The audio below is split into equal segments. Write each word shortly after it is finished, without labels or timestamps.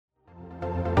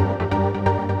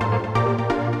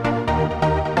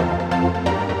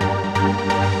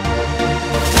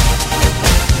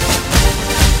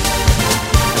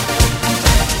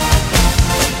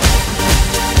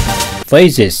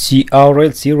This is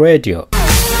CRLC Radio.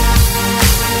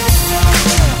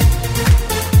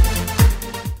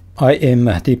 I am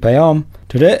Mahdi Payam.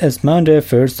 Today is Monday,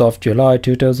 1st of July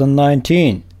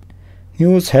 2019.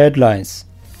 News headlines: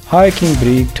 Hiking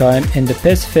break time in the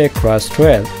Pacific Crest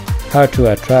Trail. How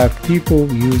to attract people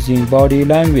using body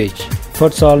language.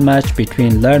 Futsal match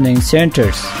between learning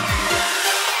centers.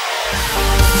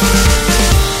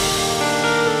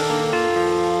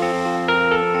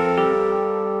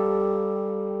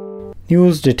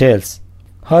 News details.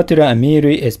 Hatira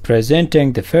Amiri is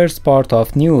presenting the first part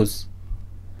of news.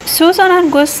 Susan and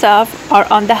Gustav are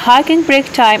on the hiking break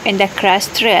time in the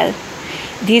Crest Trail.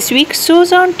 This week,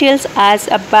 Susan tells us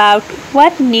about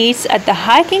what needs at the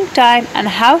hiking time and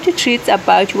how to treat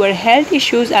about your health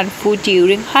issues and food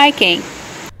during hiking.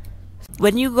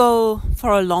 When you go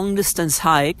for a long distance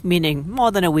hike, meaning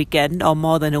more than a weekend or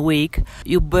more than a week,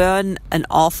 you burn an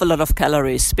awful lot of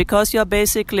calories because you're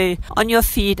basically on your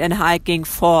feet and hiking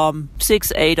for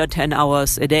 6, 8 or 10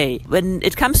 hours a day. When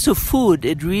it comes to food,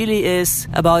 it really is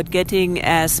about getting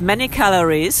as many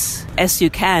calories as you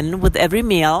can with every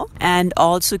meal and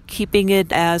also keeping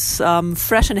it as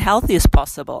fresh and healthy as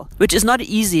possible, which is not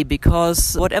easy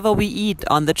because whatever we eat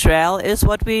on the trail is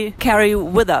what we carry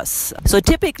with us. So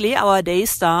typically our day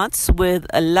starts with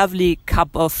a lovely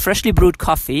cup of freshly brewed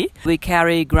coffee. We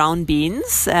carry ground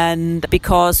beans, and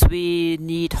because we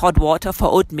need hot water for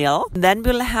oatmeal, then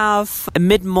we'll have a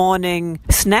mid-morning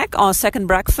snack or second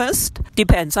breakfast.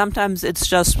 Depends. Sometimes it's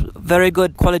just very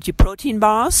good quality protein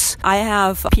bars. I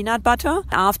have peanut butter.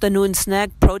 Afternoon snack,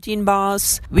 protein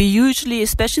bars. We usually,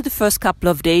 especially the first couple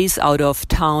of days out of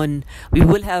town, we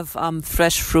will have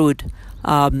fresh fruit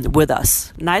with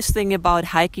us. Nice thing about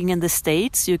hiking in the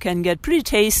States, you can get pretty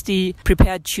tasty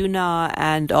prepared tuna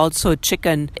and also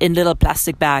chicken in little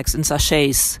plastic bags and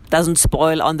sachets. Doesn't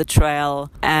spoil on the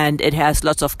trail and it has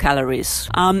lots of calories.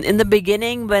 In the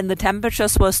beginning when the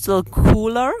temperatures were still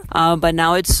cooler, but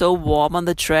now it's so warm on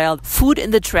the trail, food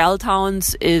in the trail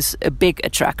towns is a big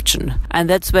attraction. And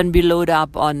that's when we load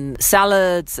up on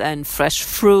salads and fresh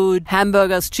fruit,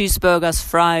 hamburgers, cheeseburgers,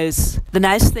 fries. The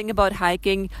nice thing about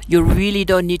hiking, you really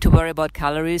don't need to worry about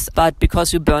calories, but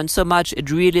because you burn so much,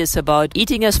 it really is about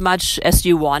eating as much as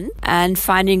you want and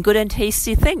finding good and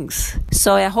tasty things.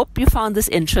 So I hope you found this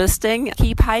interesting.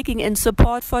 Keep hiking in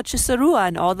support for Cisarua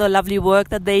and all the lovely work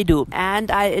that they do. And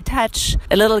I attach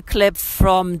a little clip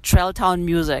from Trail Town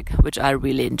Music, which I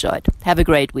really enjoyed. Have a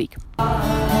great week.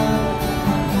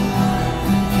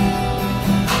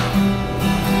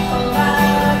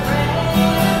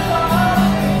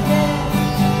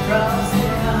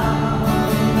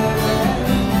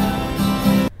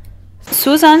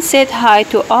 Susan said hi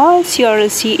to all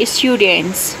CRLC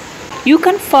students. You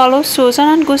can follow Susan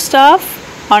and Gustav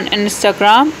on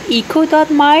Instagram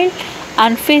eco.mile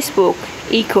and Facebook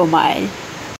ecomile.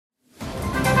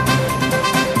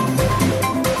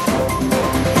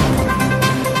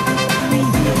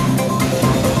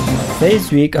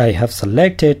 This week I have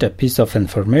selected a piece of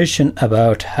information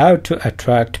about how to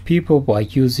attract people by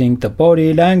using the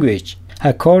body language.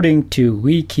 According to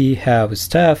WikiHow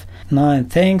staff, 9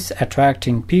 things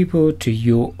attracting people to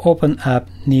you open up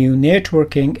new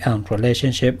networking and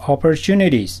relationship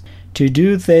opportunities. To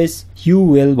do this, you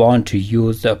will want to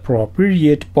use the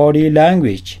appropriate body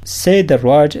language, say the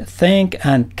right thing,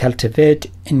 and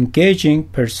cultivate engaging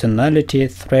personality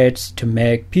traits to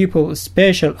make people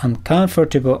special and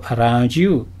comfortable around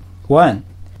you. 1.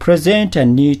 Present a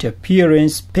neat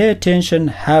appearance. Pay attention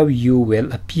how you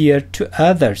will appear to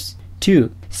others.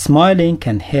 2. Smiling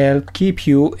can help keep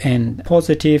you in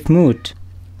positive mood.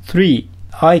 3.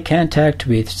 Eye contact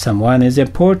with someone is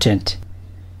important.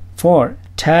 4.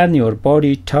 Turn your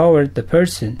body toward the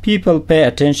person. People pay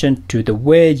attention to the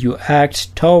way you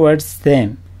act towards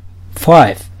them.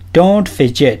 5. Don't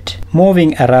fidget.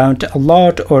 Moving around a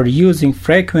lot or using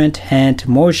frequent hand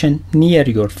motion near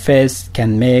your face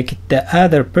can make the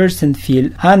other person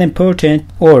feel unimportant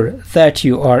or that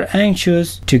you are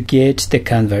anxious to get the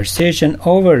conversation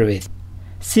over with.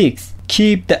 6.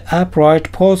 Keep the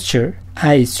upright posture.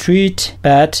 A straight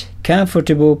but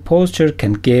comfortable posture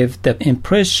can give the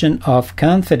impression of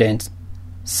confidence.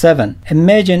 7.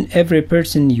 Imagine every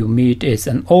person you meet is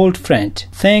an old friend.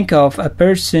 Think of a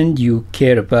person you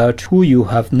care about who you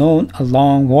have known a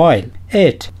long while.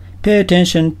 8. Pay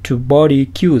attention to body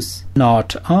cues.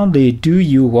 Not only do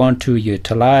you want to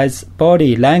utilize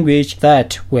body language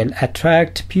that will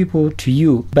attract people to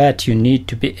you, but you need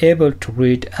to be able to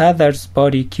read others'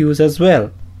 body cues as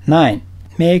well. 9.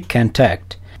 Make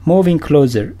contact. Moving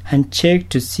closer and check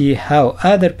to see how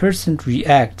other person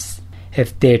reacts.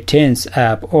 If they tense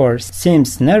up or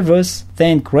seems nervous,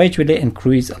 then gradually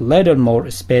increase a little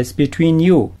more space between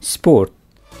you. Sport.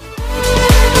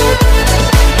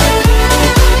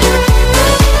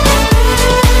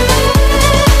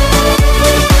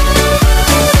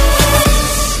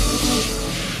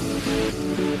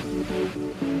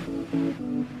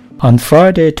 On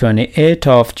Friday, 28th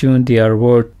of June, there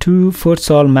were two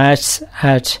futsal matches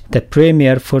at the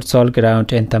Premier Futsal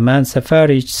Ground in Taman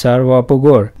Safari, Sarwa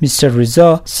Bogor. Mr.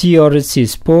 Riza, CRC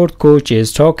sport coach,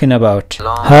 is talking about.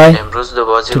 Hi,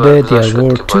 today there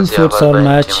were two futsal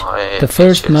matches. The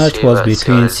first match was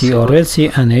between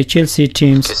CRLC and HLC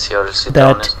teams.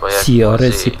 That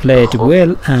CRLC played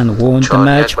well and won the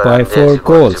match by 4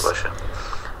 goals.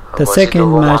 The second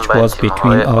match was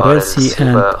between RLC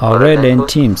and RLN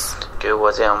teams.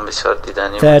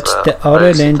 That the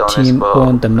RLN team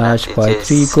won the match by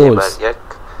 3 goals.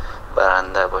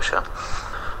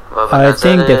 I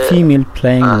think the female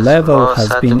playing level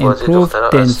has been improved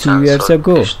than few years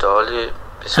ago,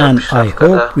 and I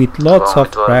hope with lots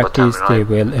of practice they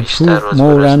will improve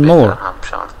more and more.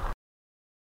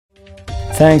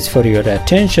 Thanks for your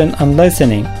attention and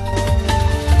listening.